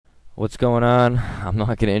What's going on? I'm not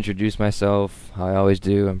going to introduce myself how I always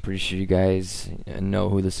do. I'm pretty sure you guys know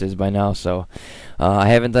who this is by now. So I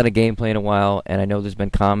haven't done a gameplay in a while, and I know there's been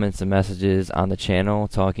comments and messages on the channel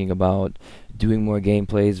talking about doing more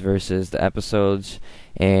gameplays versus the episodes.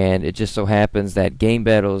 And it just so happens that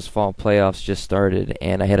GameBattles Fall Playoffs just started,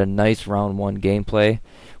 and I had a nice round 1 gameplay.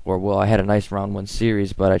 Or, well, I had a nice round 1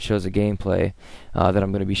 series, but I chose a gameplay that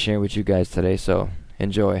I'm going to be sharing with you guys today. So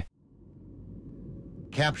enjoy.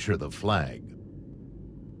 Capture the flag.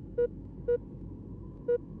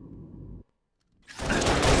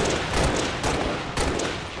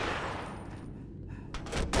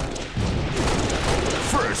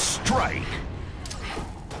 First strike.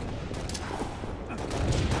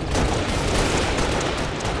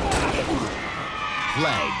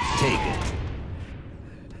 Flag taken.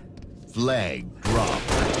 Flag dropped.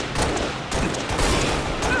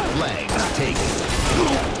 Flag taken.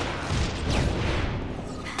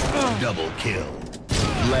 Double kill.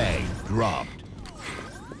 Flag dropped.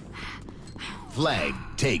 Flag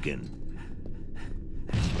taken.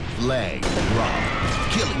 Flag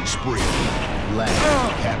dropped. Killing spree. Flag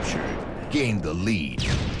captured. Gained the lead.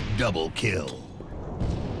 Double kill.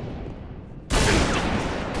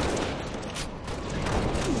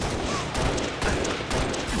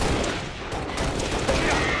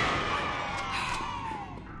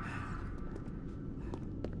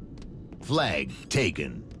 Flag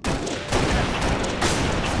taken.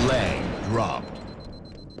 Flag dropped.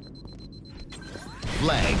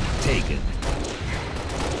 Flag taken.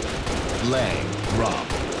 Flag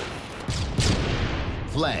dropped.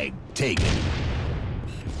 Flag taken.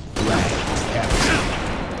 Flag captured.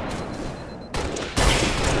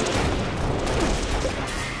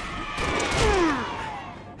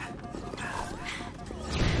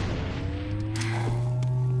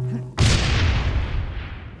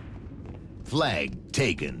 Flag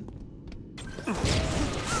taken.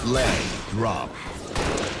 Flag dropped.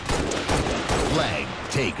 Flag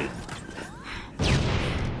taken.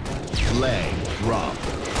 Flag dropped.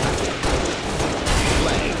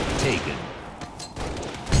 Flag taken.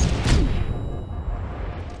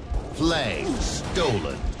 Flag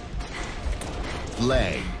stolen.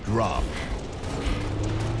 Flag dropped.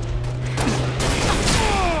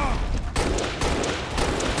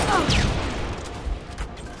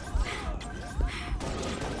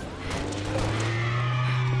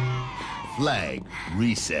 Flag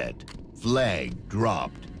reset. Flag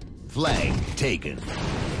dropped. Flag taken.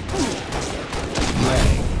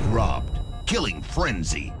 Flag dropped. Killing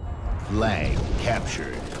frenzy. Flag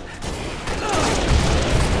captured.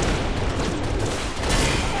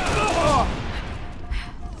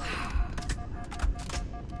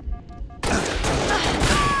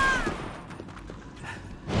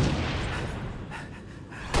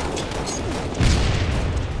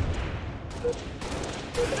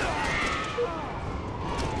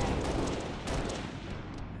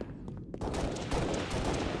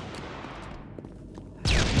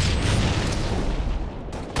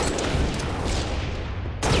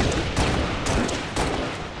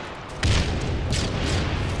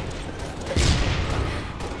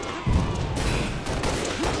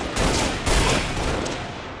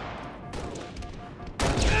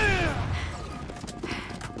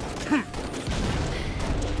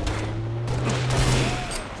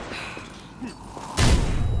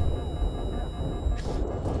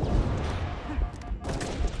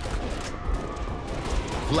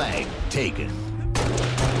 Flag taken.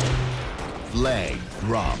 Flag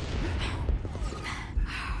dropped.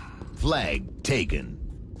 Flag taken.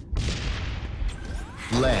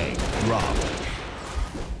 Flag dropped.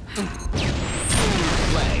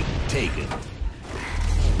 Flag taken.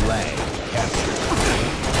 Flag captured.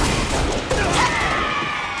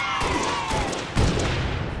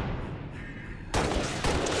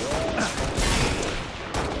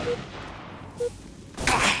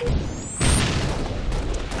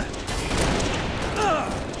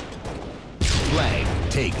 Flag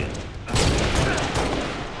taken.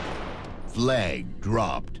 Flag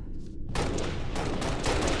dropped.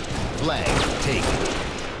 Flag taken.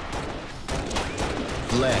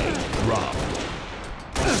 Flag dropped.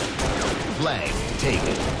 Flag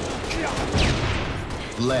taken.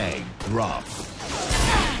 Flag dropped.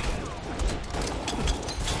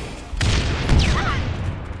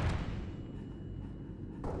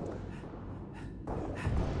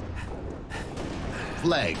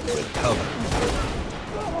 Flag recovered.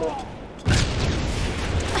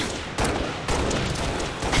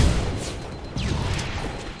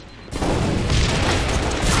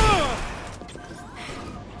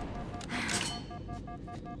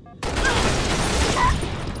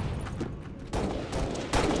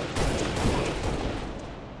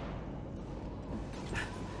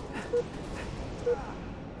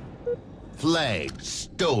 Flag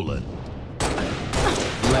stolen.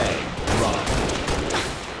 Flag dropped.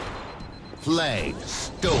 Flag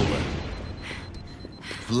stolen.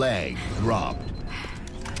 Flag dropped.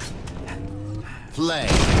 Flag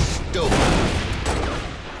stolen.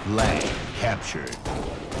 Flag captured.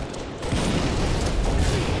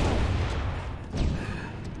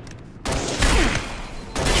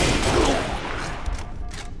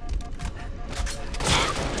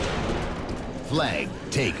 Flag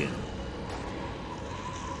taken.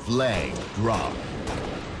 Flag dropped.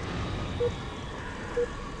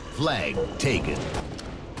 Flag taken.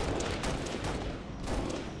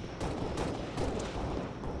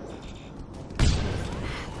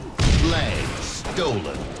 Flag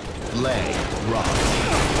stolen. Flag dropped.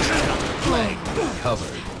 Flag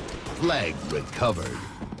recovered. Flag recovered.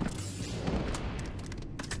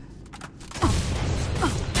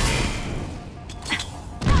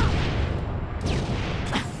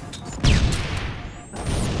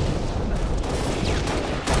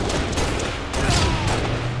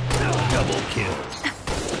 Double kill.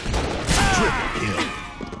 Triple kill.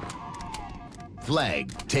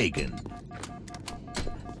 Flag taken.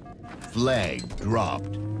 Flag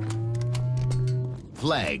dropped.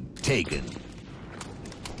 Flag taken.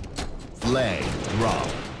 Flag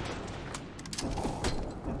dropped.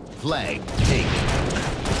 Flag taken.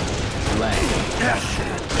 Flag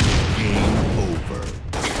captured. Game over.